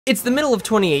It's the middle of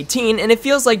 2018, and it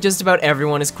feels like just about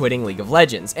everyone is quitting League of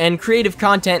Legends, and creative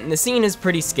content in the scene is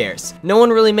pretty scarce. No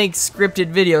one really makes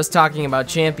scripted videos talking about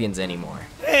champions anymore.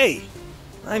 Hey,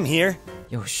 I'm here.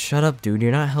 Yo, shut up, dude,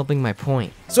 you're not helping my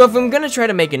point. So if I'm gonna try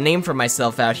to make a name for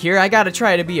myself out here, I gotta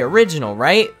try to be original,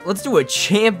 right? Let's do a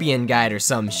champion guide or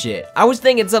some shit. I was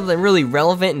thinking something really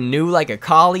relevant and new like a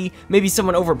Kali, maybe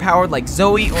someone overpowered like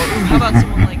Zoe, or how about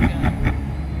someone like,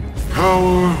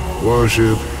 Power,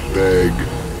 worship, beg,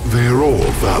 they're all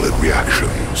valid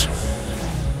reactions.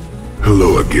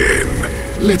 Hello again.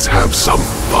 Let's have some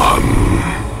fun.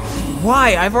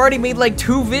 Why? I've already made like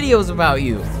 2 videos about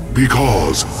you.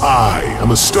 Because I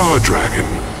am a star dragon.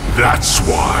 That's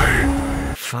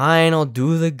why. Fine, I'll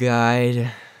do the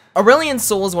guide. Aurelion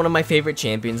Sol is one of my favorite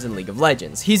champions in League of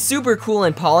Legends. He's super cool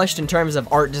and polished in terms of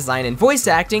art design and voice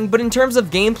acting, but in terms of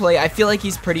gameplay, I feel like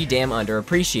he's pretty damn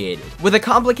underappreciated. With a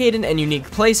complicated and unique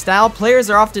playstyle, players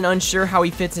are often unsure how he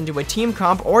fits into a team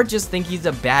comp or just think he's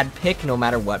a bad pick no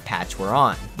matter what patch we're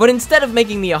on. But instead of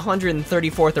making the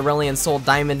 134th Aurelion Sol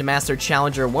Diamond Master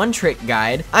Challenger one-trick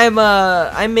guide,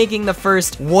 I'm making the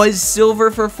first was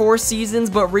silver for 4 seasons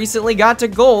but recently got to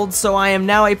gold, so I am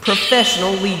now a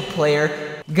professional League player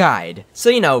guide. So,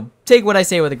 you know, take what I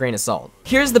say with a grain of salt.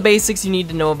 Here's the basics you need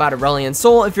to know about Aurelion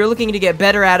Sol if you're looking to get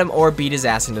better at him or beat his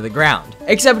ass into the ground.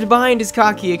 Except behind his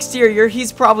cocky exterior,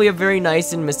 he's probably a very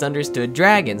nice and misunderstood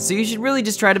dragon, so you should really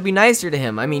just try to be nicer to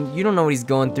him. I mean, you don't know what he's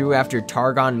going through after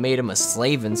Targon made him a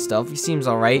slave and stuff. He seems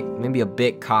alright, maybe a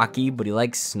bit cocky, but he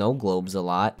likes snow globes a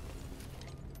lot.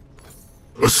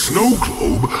 A snow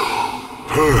globe?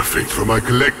 Perfect for my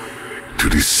to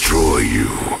destroy you.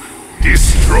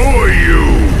 Destroy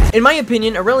you! In my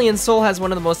opinion, Aurelion Sol has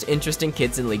one of the most interesting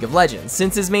kits in League of Legends,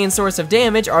 since his main source of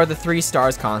damage are the 3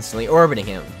 stars constantly orbiting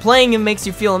him. Playing him makes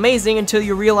you feel amazing until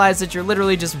you realize that you're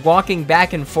literally just walking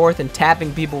back and forth and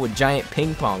tapping people with giant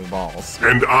ping pong balls.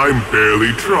 And I'm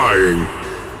barely trying.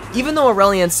 Even though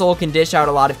Aurelion Sol can dish out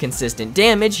a lot of consistent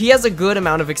damage, he has a good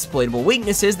amount of exploitable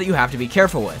weaknesses that you have to be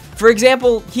careful with. For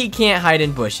example, he can't hide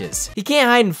in bushes. He can't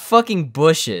hide in fucking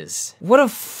bushes. What a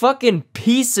fucking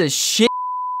piece of shit.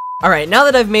 Alright, now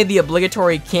that I've made the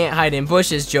obligatory can't hide in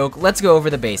bushes joke, let's go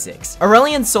over the basics.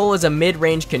 Aurelion Sol is a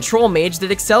mid-range control mage that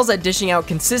excels at dishing out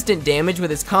consistent damage with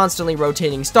his constantly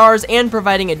rotating stars and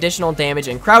providing additional damage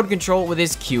and crowd control with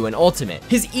his Q and ultimate.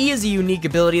 His E is a unique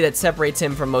ability that separates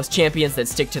him from most champions that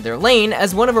stick to their lane,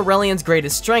 as one of Aurelion's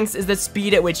greatest strengths is the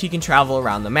speed at which he can travel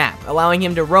around the map, allowing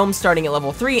him to roam starting at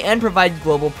level 3 and provide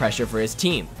global pressure for his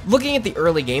team. Looking at the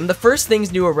early game, the first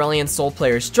things new Aurelion Sol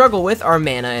players struggle with are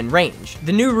mana and range.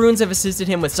 The new runes have assisted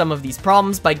him with some of these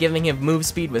problems by giving him move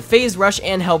speed with phase rush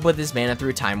and help with his mana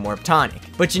through time warp tonic.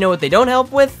 But you know what they don't help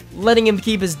with? Letting him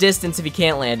keep his distance if he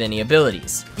can't land any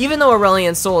abilities. Even though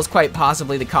Aurelion Sol is quite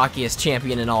possibly the cockiest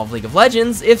champion in all of League of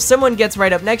Legends, if someone gets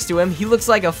right up next to him, he looks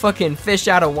like a fucking fish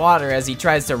out of water as he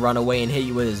tries to run away and hit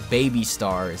you with his baby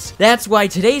stars. That's why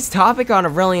today's topic on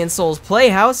Aurelion Sol's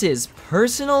Playhouse is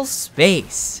personal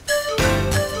space.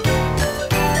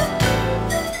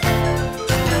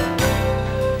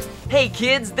 Hey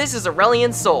kids, this is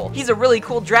Aurelion Sol. He's a really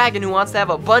cool dragon who wants to have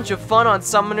a bunch of fun on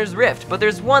Summoner's Rift, but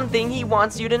there's one thing he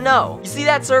wants you to know. You see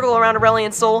that circle around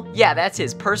Aurelion Sol? Yeah, that's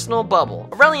his personal bubble.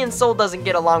 Aurelion Sol doesn't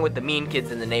get along with the mean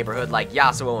kids in the neighborhood like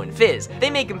Yasuo and Fizz. They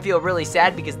make him feel really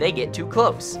sad because they get too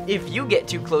close. If you get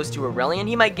too close to Aurelion,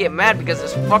 he might get mad because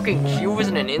his fucking Q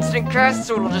isn't an instant cast,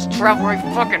 so it'll just travel right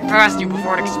fucking past you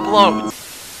before it explodes.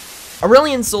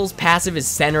 Aurelion Sol's passive is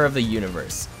center of the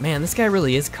universe. Man, this guy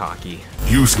really is cocky.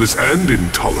 Useless and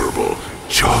intolerable.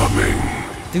 Charming.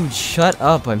 Dude, shut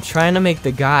up. I'm trying to make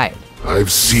the guide.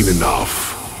 I've seen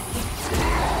enough.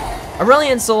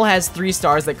 Aurelion Sol has 3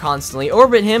 stars that constantly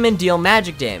orbit him and deal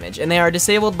magic damage, and they are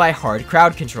disabled by hard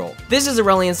crowd control. This is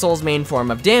Aurelion Sol's main form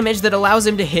of damage that allows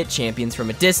him to hit champions from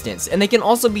a distance, and they can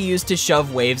also be used to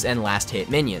shove waves and last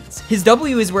hit minions. His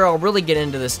W is where I'll really get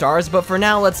into the stars, but for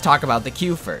now let's talk about the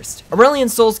Q first. Aurelion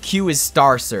Sol's Q is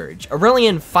Star Surge.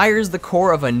 Aurelion fires the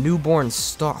core of a newborn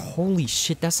star. Holy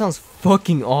shit, that sounds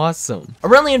fucking awesome.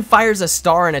 Aurelion fires a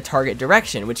star in a target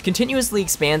direction, which continuously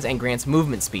expands and grants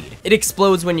movement speed. It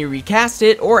explodes when you recast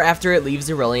it, or after it leaves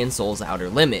Aurelion Sol's outer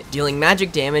limit, dealing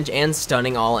magic damage and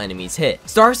stunning all enemies hit.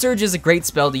 Star Surge is a great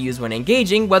spell to use when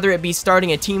engaging, whether it be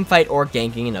starting a team fight or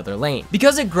ganking another lane.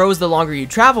 Because it grows the longer you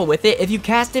travel with it, if you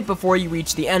cast it before you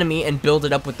reach the enemy and build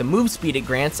it up with the move speed it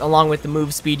grants, along with the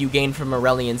move speed you gain from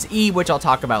Aurelion's E, which I'll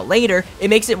talk about later, it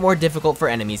makes it more difficult for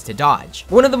enemies to dodge.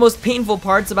 One of the most painful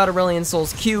parts about Aurelion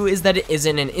Sol's Q is that it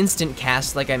isn't an instant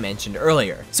cast like I mentioned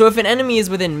earlier. So if an enemy is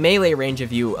within melee range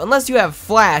of you, unless you have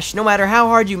flash, No matter how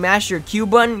hard you mash your Q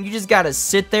button, you just gotta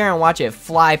sit there and watch it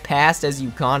fly past as you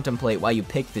contemplate why you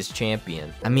picked this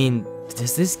champion. I mean,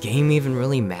 does this game even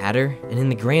really matter? And in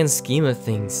the grand scheme of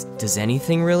things, does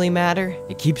anything really matter?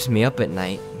 It keeps me up at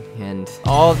night, and...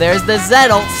 oh, there's the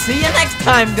Zettel! See you next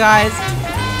time, guys!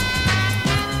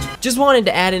 Just wanted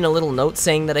to add in a little note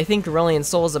saying that I think Aurelion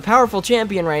Sol is a powerful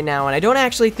champion right now, and I don't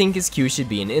actually think his Q should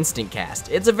be an instant cast.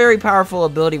 It's a very powerful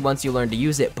ability once you learn to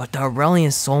use it, but the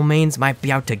Aurelion Sol mains might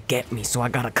be out to get me, so I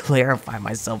gotta clarify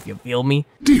myself, you feel me?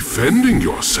 Defending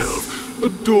yourself,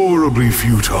 adorably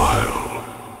futile.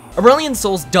 Aurelion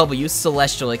Sol's W,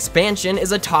 Celestial Expansion,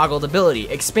 is a toggled ability,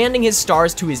 expanding his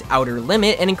stars to his outer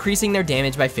limit and increasing their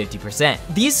damage by 50%.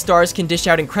 These stars can dish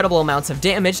out incredible amounts of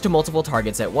damage to multiple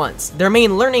targets at once. Their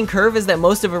main learning curve is that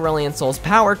most of Aurelion Sol's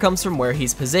power comes from where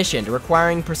he's positioned,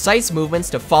 requiring precise movements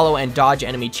to follow and dodge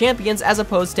enemy champions as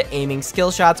opposed to aiming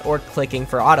skill shots or clicking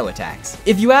for auto attacks.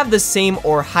 If you have the same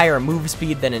or higher move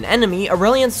speed than an enemy,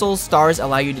 Aurelion Sol's stars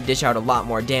allow you to dish out a lot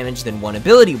more damage than one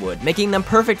ability would, making them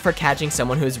perfect for catching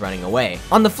someone who's running away.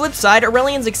 On the flip side,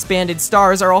 Aurelion's expanded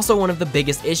stars are also one of the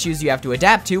biggest issues you have to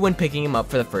adapt to when picking him up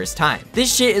for the first time.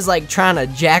 This shit is like trying to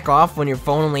jack off when your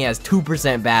phone only has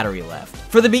 2% battery left.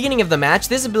 For the beginning of the match,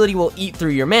 this ability will eat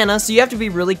through your mana, so you have to be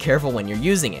really careful when you're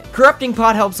using it. Corrupting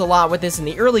Pot helps a lot with this in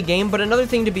the early game, but another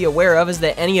thing to be aware of is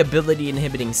that any ability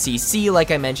inhibiting CC,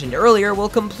 like I mentioned earlier, will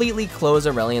completely close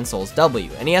Aurelion Sol's W,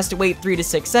 and he has to wait 3 to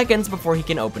 6 seconds before he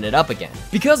can open it up again.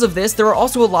 Because of this, there are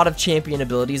also a lot of champion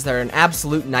abilities that are an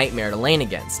absolute nightmare to lane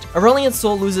against. Aurelion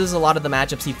Sol loses a lot of the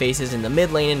matchups he faces in the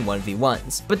mid lane in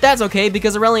 1v1s, but that's okay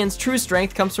because Aurelion's true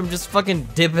strength comes from just fucking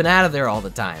dipping out of there all the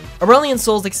time. Aurelion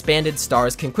Sol's expanded stars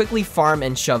can quickly farm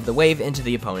and shove the wave into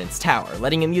the opponent's tower,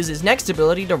 letting him use his next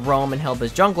ability to roam and help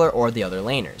his jungler or the other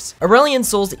laners. Aurelion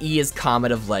Sol's E is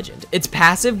Comet of Legend. Its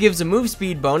passive gives a move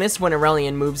speed bonus when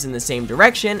Aurelion moves in the same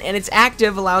direction, and its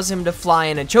active allows him to fly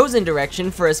in a chosen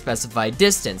direction for a specified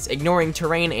distance, ignoring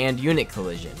terrain and unit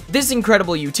collision. This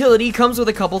incredible utility comes with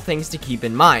a couple things to keep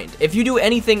in mind. If you do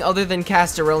anything other than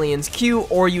cast Aurelion's Q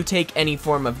or you take any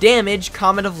form of damage,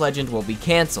 Comet of Legend will be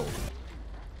cancelled.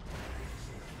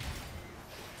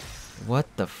 What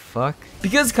the fuck?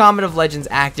 Because Comet of Legends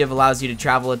active allows you to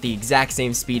travel at the exact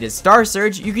same speed as Star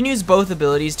Surge, you can use both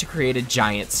abilities to create a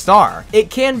giant star.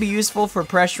 It can be useful for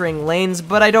pressuring lanes,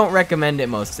 but I don't recommend it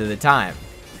most of the time.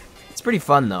 It's pretty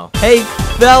fun though. Hey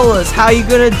fellas, how you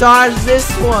gonna dodge this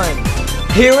one?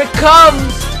 Here it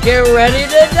comes! Get ready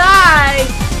to die!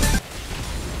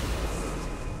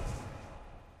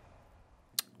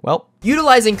 Well,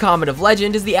 utilizing Comet of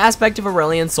Legend is the aspect of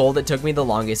Aurelion Sol that took me the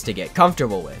longest to get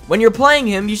comfortable with. When you're playing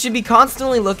him, you should be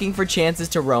constantly looking for chances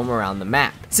to roam around the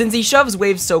map. Since he shoves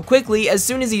waves so quickly, as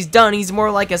soon as he's done, he's more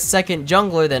like a second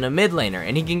jungler than a mid laner,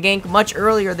 and he can gank much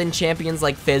earlier than champions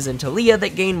like Fizz and Talia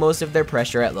that gain most of their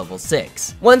pressure at level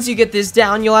 6. Once you get this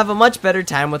down, you'll have a much better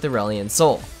time with Aurelion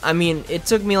Sol. I mean, it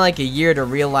took me like a year to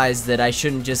realize that I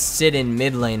shouldn't just sit in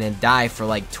mid lane and die for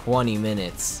like 20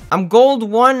 minutes. I'm gold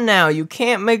 1 now, you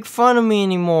can't make fun of me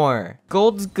anymore.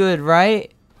 Gold's good,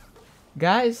 right?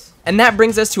 Guys? And that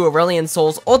brings us to Aurelion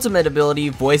Sol's ultimate ability,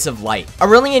 Voice of Light.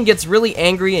 Aurelion gets really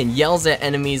angry and yells at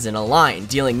enemies in a line,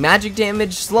 dealing magic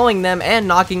damage, slowing them, and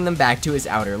knocking them back to his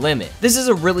outer limit. This is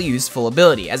a really useful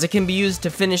ability, as it can be used to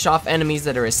finish off enemies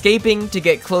that are escaping, to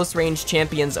get close range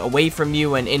champions away from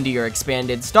you and into your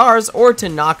expanded stars, or to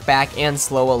knock back and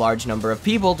slow a large number of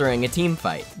people during a team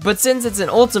fight. But since it's an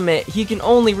ultimate, he can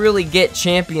only really get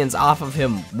champions off of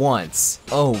him once.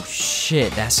 Oh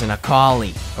shit, that's an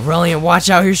Akali. Aurelion,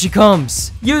 watch out, here she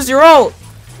comes. Use your ult.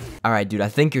 Alright, dude, I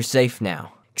think you're safe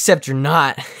now. Except you're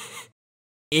not.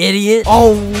 Idiot.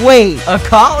 Oh, wait.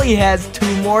 Akali has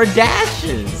 2 more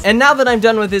dashes. And now that I'm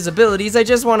done with his abilities, I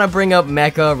just want to bring up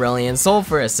Mecha Aurelion Sol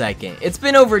for a second. It's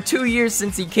been over 2 years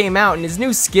since he came out, and his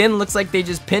new skin looks like they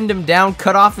just pinned him down,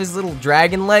 cut off his little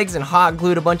dragon legs, and hot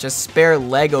glued a bunch of spare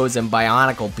Legos and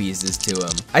Bionicle pieces to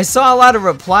him. I saw a lot of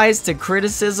replies to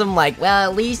criticism like,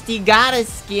 well, at least he got a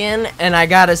skin, and I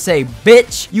gotta say,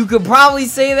 bitch, you could probably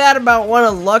say that about one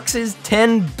of Lux's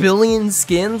 10 billion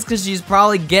skins, because she's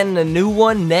probably getting a new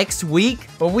one next week.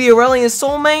 But we Aurelion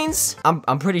Sol mains,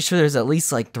 I'm pretty sure there's at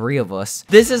least like 3 of us.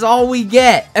 This is all we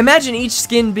get. Imagine each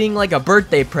skin being like a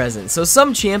birthday present. So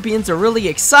some champions are really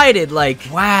excited, like,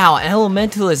 wow,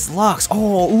 Elementalist Lux.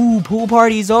 Oh, ooh, pool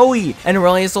party Zoe. And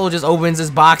Aurelion Sol just opens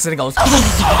his box and it goes,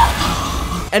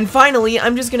 And finally,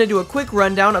 I'm just gonna do a quick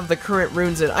rundown of the current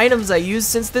runes and items I use,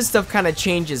 since this stuff kind of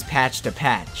changes patch to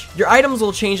patch. Your items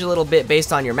will change a little bit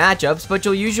based on your matchups, but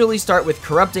you'll usually start with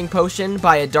Corrupting Potion,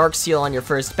 buy a Dark Seal on your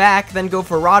first back, then go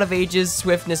for Rod of Ages,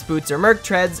 Swiftness Boots or Merc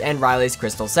Treads, and Riley's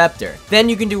Crystal Scepter. Then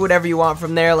you can do whatever you want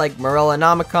from there, like Morella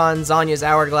Nomicon, Zonya's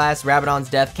Hourglass, Rabadon's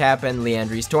Death Cap, and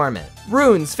Leandri's Torment.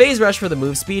 Runes: Phase Rush for the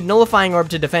move speed, Nullifying Orb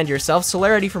to defend yourself,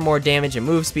 Celerity for more damage and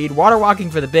move speed, Water Walking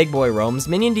for the big boy roams,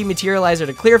 Minion Dematerializer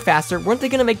to clear faster, weren't they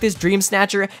gonna make this Dream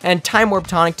Snatcher, and Time Warp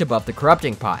Tonic to buff the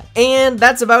Corrupting Pot. And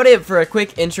that's about it for a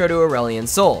quick intro to Aurelion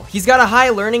Sol. He's got a high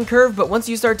learning curve, but once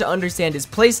you start to understand his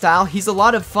playstyle, he's a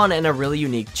lot of fun and a really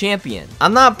unique champion.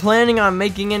 I'm not planning on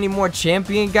making any more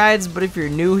champion guides, but if you're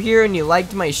new here and you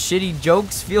liked my shitty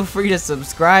jokes, feel free to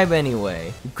subscribe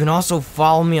anyway. You can also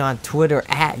follow me on Twitter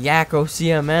at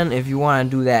yakkocmn if you want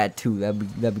to do that too.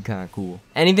 That'd be kind of cool.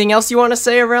 Anything else you want to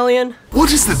say, Aurelion?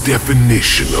 What is the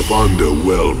definition of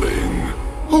underwhelming?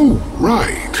 Oh,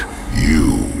 right.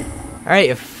 You. Alright,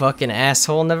 you fucking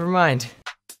asshole, never mind.